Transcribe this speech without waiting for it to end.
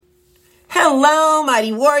Shalom,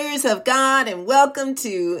 mighty warriors of God, and welcome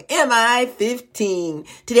to MI15.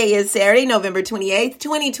 Today is Saturday, November 28th,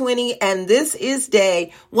 2020, and this is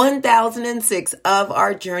day 1006 of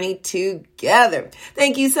our journey together.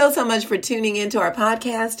 Thank you so much for tuning into our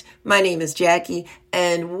podcast. My name is Jackie,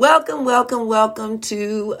 and welcome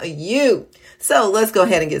to you. So let's go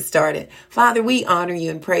ahead and get started. Father, we honor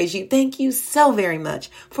you and praise you. Thank you so very much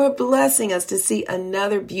for blessing us to see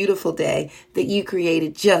another beautiful day that you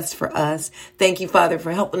created just for us. Thank you, Father,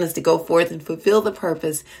 for helping us to go forth and fulfill the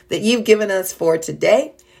purpose that you've given us for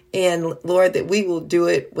today. And Lord, that we will do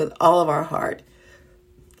it with all of our heart.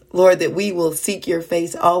 Lord, that we will seek your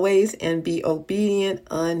face always and be obedient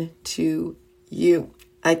unto you.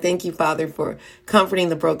 I thank you, Father, for comforting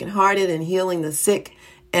the brokenhearted and healing the sick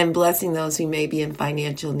and blessing those who may be in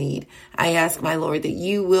financial need. I ask, my Lord, that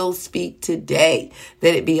you will speak today,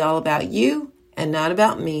 that it be all about you and not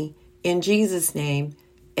about me. In Jesus' name,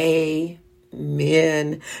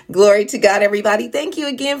 amen. Glory to God, everybody. Thank you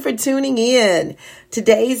again for tuning in.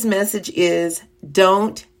 Today's message is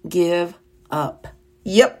don't give up.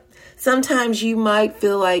 Yep. Sometimes you might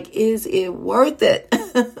feel like, is it worth it?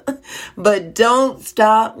 But don't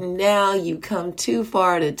stop now. You come too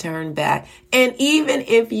far to turn back. And even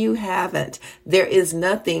if you haven't, there is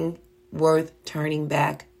nothing worth turning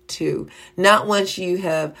back to. Not once you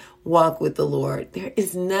have walked with the Lord. There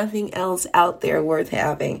is nothing else out there worth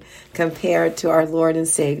having compared to our Lord and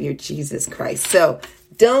Savior, Jesus Christ. So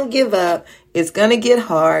don't give up. It's going to get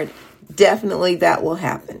hard. Definitely that will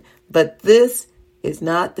happen. But this is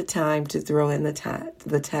not the time to throw in the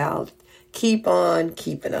towel. Keep on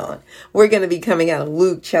keeping on. We're going to be coming out of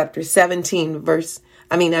Luke chapter 6, verse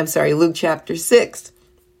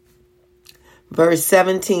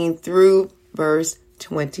 17 through verse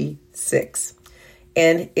 26.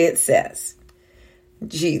 And it says,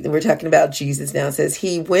 we're talking about Jesus now. It says,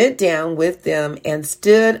 he went down with them and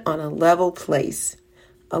stood on a level place.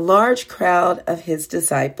 A large crowd of his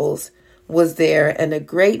disciples was there, and a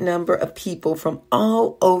great number of people from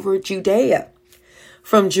all over Judea,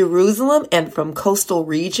 from Jerusalem and from coastal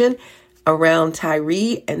region around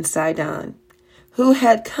Tyre and Sidon, who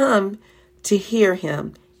had come to hear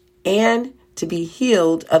him and to be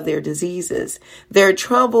healed of their diseases. Those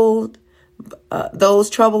troubled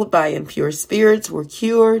by impure spirits were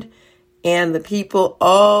cured, and the people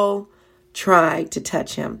all tried to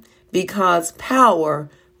touch him because power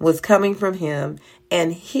was coming from him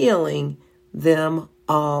and healing them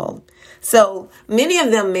all. So many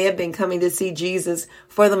of them may have been coming to see Jesus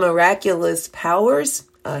for the miraculous powers,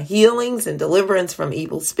 healings and deliverance from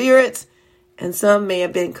evil spirits. And some may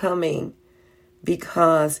have been coming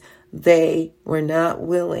because they were not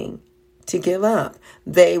willing to give up.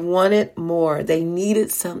 They wanted more. They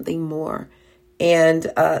needed something more.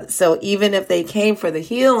 And so even if they came for the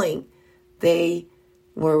healing, they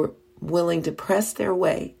were willing to press their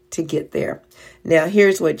way to get there. Now,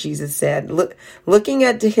 here's what Jesus said. Looking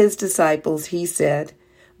at his disciples, he said,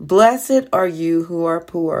 "Blessed are you who are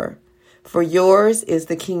poor, for yours is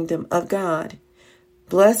the kingdom of God.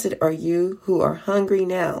 Blessed are you who are hungry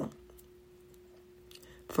now,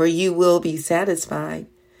 for you will be satisfied.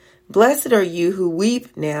 Blessed are you who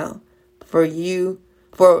weep now, for you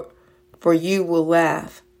will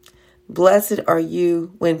laugh. Blessed are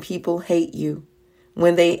you when people hate you,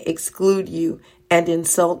 when they exclude you and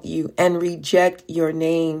insult you and reject your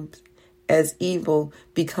name as evil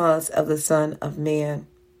because of the Son of Man.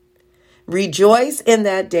 Rejoice in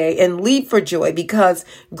that day and leap for joy, because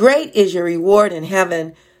great is your reward in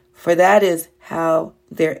heaven, for that is how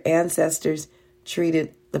their ancestors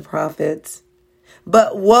treated the prophets.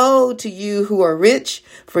 But woe to you who are rich,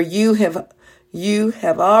 for you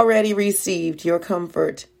have already received your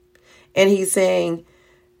comfort." And he's saying,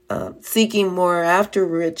 seeking more after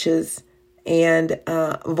riches and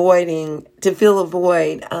avoiding to fill a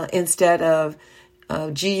void instead of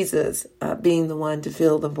Jesus being the one to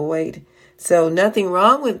fill the void. So nothing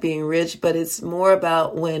wrong with being rich, but it's more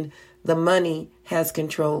about when the money has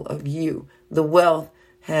control of you. The wealth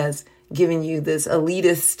has given you this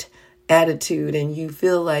elitist attitude and you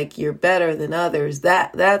feel like you're better than others.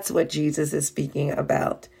 That's what Jesus is speaking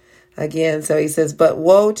about. Again, so he says, "But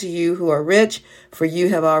woe to you who are rich, for you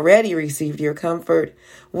have already received your comfort.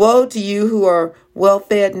 Woe to you who are well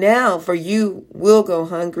fed now, for you will go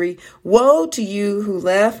hungry. Woe to you who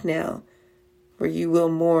laugh now, for you will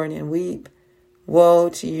mourn and weep. Woe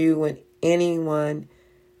to you when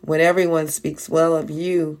everyone speaks well of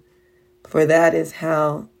you, for that is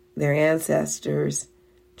how their ancestors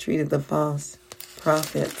treated the false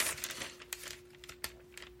prophets."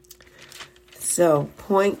 So,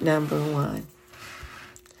 point number one.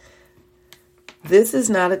 This is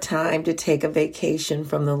not a time to take a vacation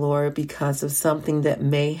from the Lord because of something that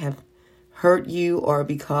may have hurt you or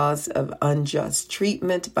because of unjust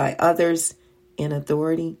treatment by others in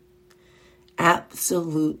authority.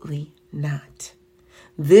 Absolutely not.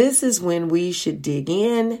 This is when we should dig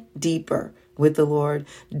in deeper with the Lord.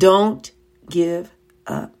 Don't give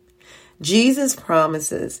up. Jesus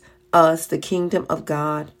promises us the kingdom of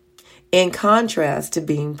God in contrast to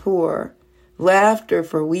being poor, laughter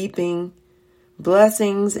for weeping,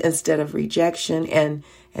 blessings instead of rejection, and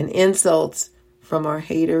insults from our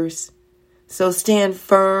haters. So stand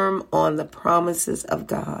firm on the promises of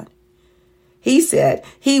God. He said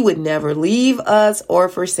he would never leave us or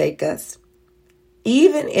forsake us.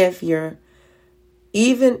 Even if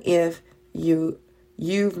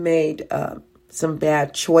you've made some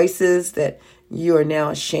bad choices that you are now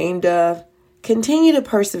ashamed of, continue to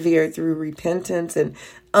persevere through repentance and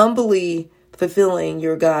humbly fulfilling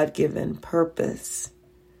your God-given purpose.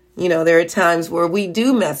 There are times where we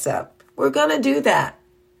do mess up. We're going to do that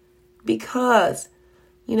because,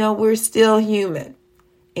 we're still human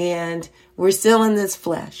and we're still in this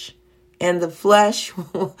flesh, and the flesh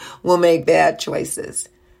will make bad choices.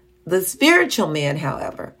 The spiritual man,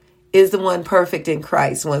 however, is the one perfect in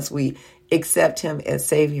Christ once we accept him as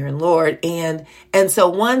Savior and Lord. And so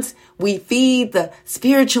once we feed the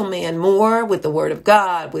spiritual man more with the Word of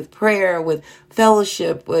God, with prayer, with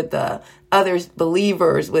fellowship, with other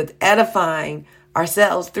believers, with edifying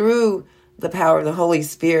ourselves through the power of the Holy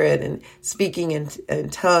Spirit and speaking in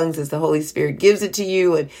tongues as the Holy Spirit gives it to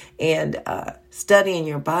you, and studying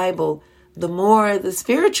your Bible, the more the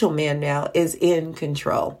spiritual man now is in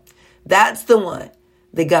control. That's the one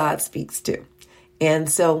that God speaks to. And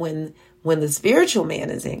so when the spiritual man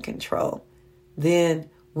is in control, then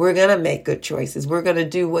we're going to make good choices. We're going to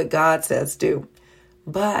do what God says do.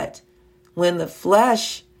 But when the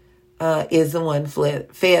flesh is the one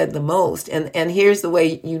fed the most, and here's the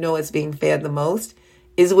way you know it's being fed the most,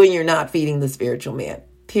 is when you're not feeding the spiritual man.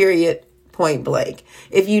 Period. Point blank.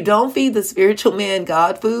 If you don't feed the spiritual man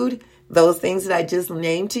God food, those things that I just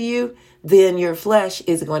named to you, then your flesh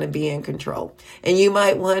is going to be in control. And you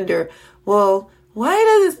might wonder, well, why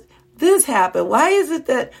does this happen? Why is it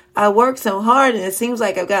that I work so hard and it seems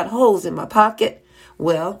like I've got holes in my pocket?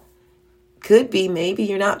 Well, could be maybe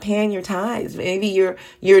you're not paying your tithes. Maybe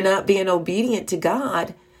you're not being obedient to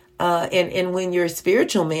God. And when your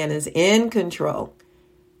spiritual man is in control,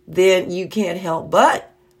 then you can't help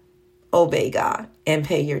but obey God and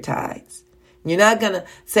pay your tithes. You're not going to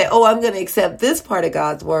say, oh, I'm going to accept this part of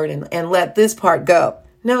God's word and let this part go.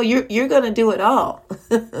 No, you're going to do it all.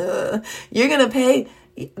 You're going to pay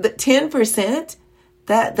the 10%.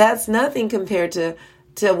 That's nothing compared to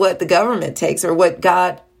what the government takes or what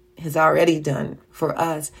God has already done for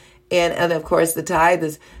us. And of course, the tithe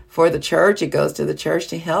is for the church. It goes to the church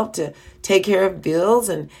to help to take care of bills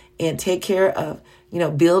and take care of,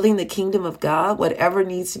 building the kingdom of God, whatever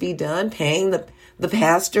needs to be done, paying the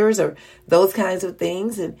pastors or those kinds of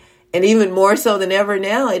things. And even more so than ever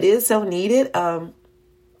now, it is so needed.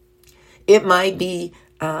 It might be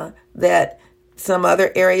that some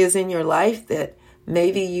other areas in your life that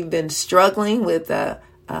maybe you've been struggling with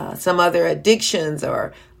some other addictions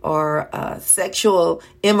or sexual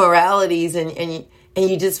immoralities, and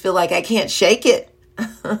you just feel like I can't shake it.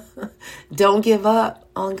 Don't give up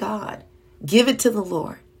on God. Give it to the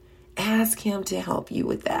Lord. Ask him to help you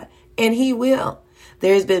with that, and he will.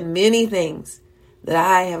 There's been many things that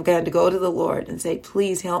I have got to go to the Lord and say,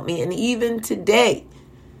 please help me. And even today,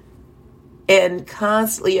 and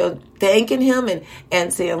constantly thanking him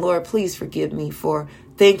and saying, Lord, please forgive me for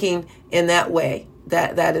thinking in that way.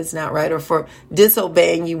 That is not right. Or for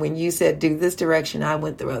disobeying you when you said, do this direction, I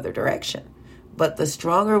went the other direction. But the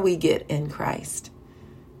stronger we get in Christ,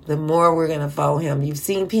 the more we're going to follow him. You've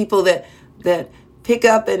seen people that pick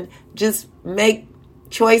up and just make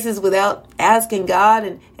choices without asking God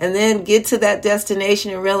and then get to that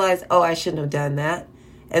destination and realize, oh, I shouldn't have done that.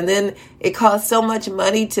 And then it costs so much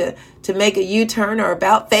money to make a U-turn or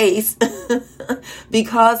about face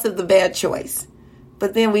because of the bad choice.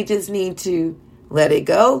 But then we just need to let it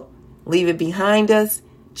go, leave it behind us,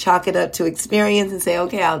 chalk it up to experience and say,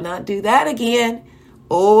 okay, I'll not do that again.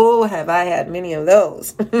 Oh, have I had many of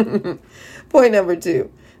those. Point number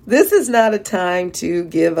 2. This is not a time to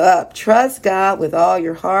give up. Trust God with all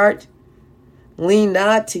your heart. Lean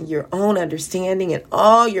not to your own understanding. In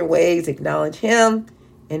all your ways, acknowledge him,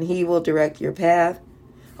 and he will direct your path.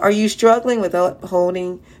 Are you struggling with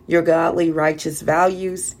upholding your godly, righteous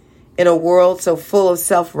values in a world so full of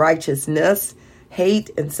self-righteousness, hate,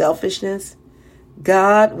 and selfishness?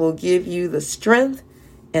 God will give you the strength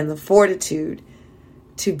and the fortitude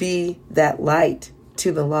to be that light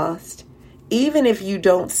to the lost. Even if you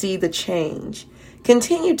don't see the change,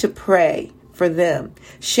 continue to pray for them,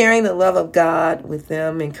 sharing the love of God with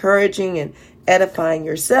them, encouraging and edifying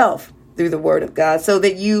yourself through the Word of God so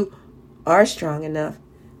that you are strong enough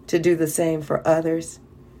to do the same for others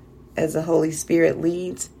as the Holy Spirit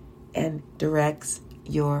leads and directs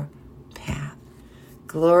your path.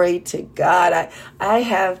 Glory to God. I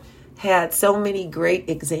have had so many great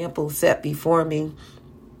examples set before me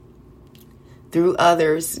through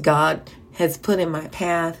others God has put in my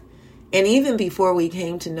path. And even before we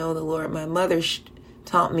came to know the Lord, my mother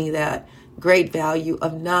taught me that great value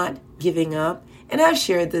of not giving up. And I've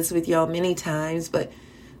shared this with y'all many times, but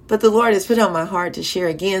the Lord has put on my heart to share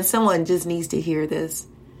again. Someone just needs to hear this.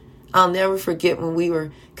 I'll never forget when we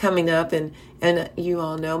were coming up, and you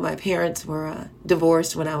all know my parents were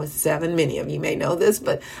divorced when I was 7. Many of you may know this,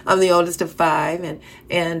 but I'm the oldest of 5,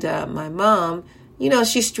 and my mom,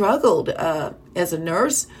 she struggled as a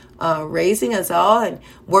nurse, raising us all and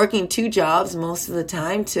working 2 jobs most of the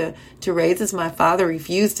time to raise us. My father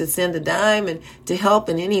refused to send a dime and to help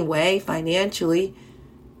in any way financially,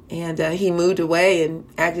 and he moved away and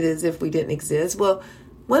acted as if we didn't exist. Well,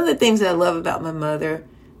 one of the things that I love about my mother,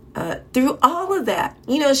 through all of that,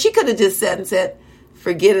 she could have just said,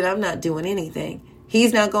 forget it, I'm not doing anything.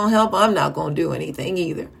 He's not going to help, I'm not going to do anything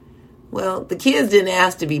either. Well, the kids didn't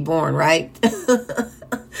ask to be born, right?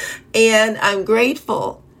 And I'm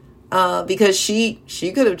grateful because she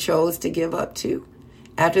could have chose to give up too.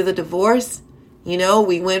 After the divorce,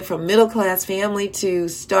 we went from middle-class family to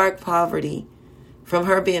stark poverty. From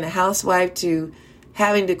her being a housewife to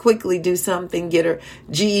having to quickly do something, get her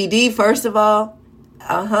GED first of all,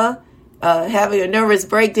 having a nervous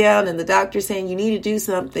breakdown and the doctor saying you need to do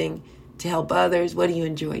something to help others. What do you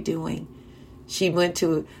enjoy doing? She went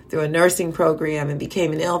through a nursing program and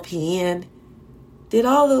became an LPN, did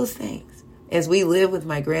all those things as we lived with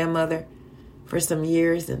my grandmother for some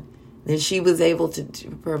years, and then she was able to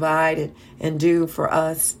provide and do for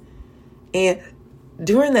us. And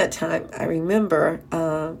during that time, I remember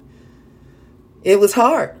it was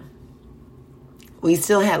hard. We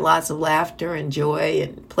still had lots of laughter and joy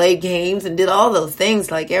and played games and did all those things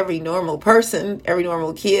like every normal person, every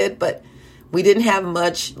normal kid, but we didn't have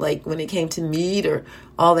much like when it came to meat or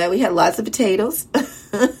all that. We had lots of potatoes.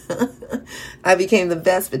 I became the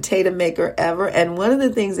best potato maker ever. And one of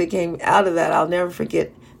the things that came out of that, I'll never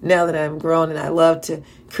forget now that I'm grown and I love to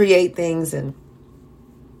create things and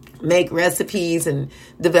make recipes and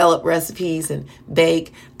develop recipes and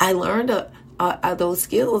bake. I learned those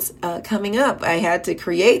skills coming up. I had to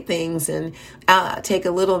create things and take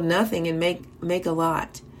a little of nothing and make a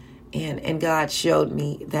lot. And God showed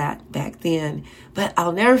me that back then. But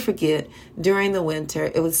I'll never forget, during the winter,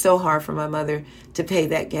 it was so hard for my mother to pay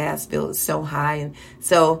that gas bill. It was so high. And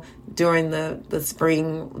so during the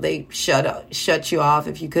spring, they shut you off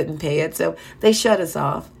if you couldn't pay it. So they shut us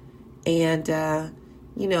off. And,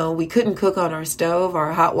 we couldn't cook on our stove.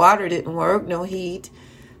 Our hot water didn't work, no heat.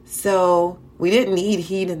 So we didn't need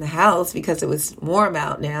heat in the house because it was warm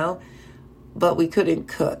out now, but we couldn't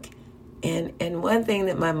cook. And one thing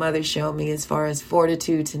that my mother showed me as far as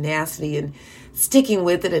fortitude, tenacity, and sticking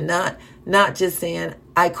with it and not just saying,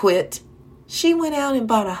 I quit. She went out and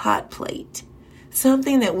bought a hot plate,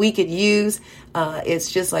 something that we could use.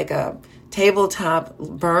 It's just like a tabletop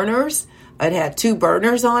burners. It had 2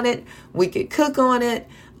 burners on it. We could cook on it.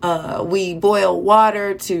 We boil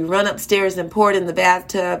water to run upstairs and pour it in the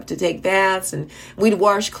bathtub to take baths. And we'd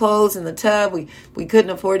wash clothes in the tub. We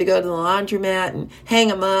couldn't afford to go to the laundromat and hang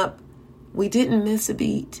them up. We didn't miss a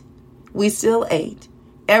beat. We still ate.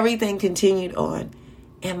 Everything continued on.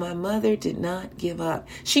 And my mother did not give up.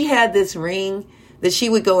 She had this ring that she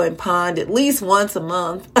would go and pawn at least once a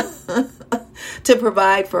month to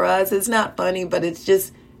provide for us. It's not funny, but it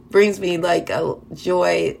just brings me like a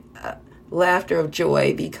joy, laughter of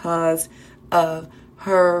joy because of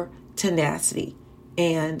her tenacity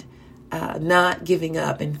and not giving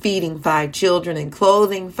up and feeding 5 children and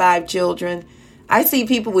clothing 5 children. I see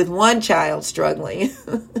people with 1 child struggling.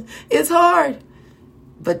 It's hard,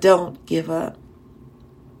 but don't give up.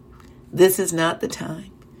 This is not the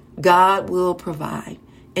time. God will provide.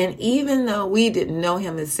 And even though we didn't know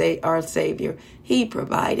him as our Savior, he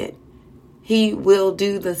provided. He will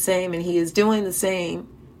do the same, and he is doing the same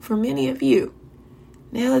for many of you.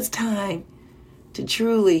 Now it's time to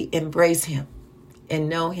truly embrace him and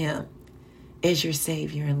know him as your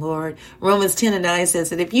Savior and Lord. Romans 10:9 says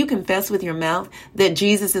that if you confess with your mouth that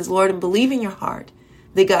Jesus is Lord and believe in your heart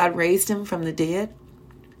that God raised him from the dead,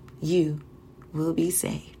 you will be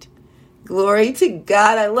saved. Glory to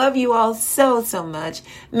God. I love you all so, so much.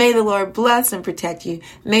 May the Lord bless and protect you.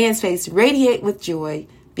 May his face radiate with joy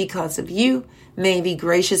because of you. May he be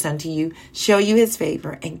gracious unto you, show you his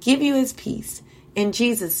favor, and give you his peace. In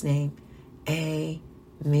Jesus' name,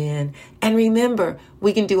 amen. And remember,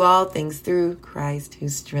 we can do all things through Christ who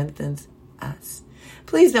strengthens us.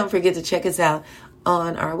 Please don't forget to check us out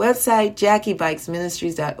on our website,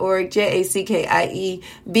 JackieBikesMinistries.org, JACKIE,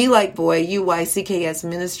 B like boy, UYCKS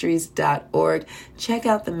Ministries.org. Check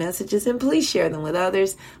out the messages and please share them with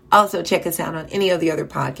others. Also, check us out on any of the other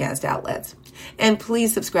podcast outlets. And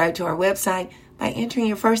please subscribe to our website by entering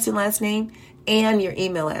your first and last name and your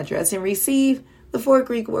email address and receive the 4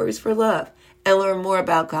 Greek words for love and learn more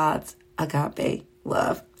about God's agape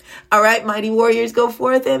love. All right, mighty warriors, go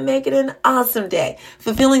forth and make it an awesome day,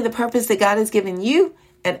 fulfilling the purpose that God has given you,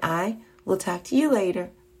 and I will talk to you later.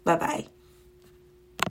 Bye-bye.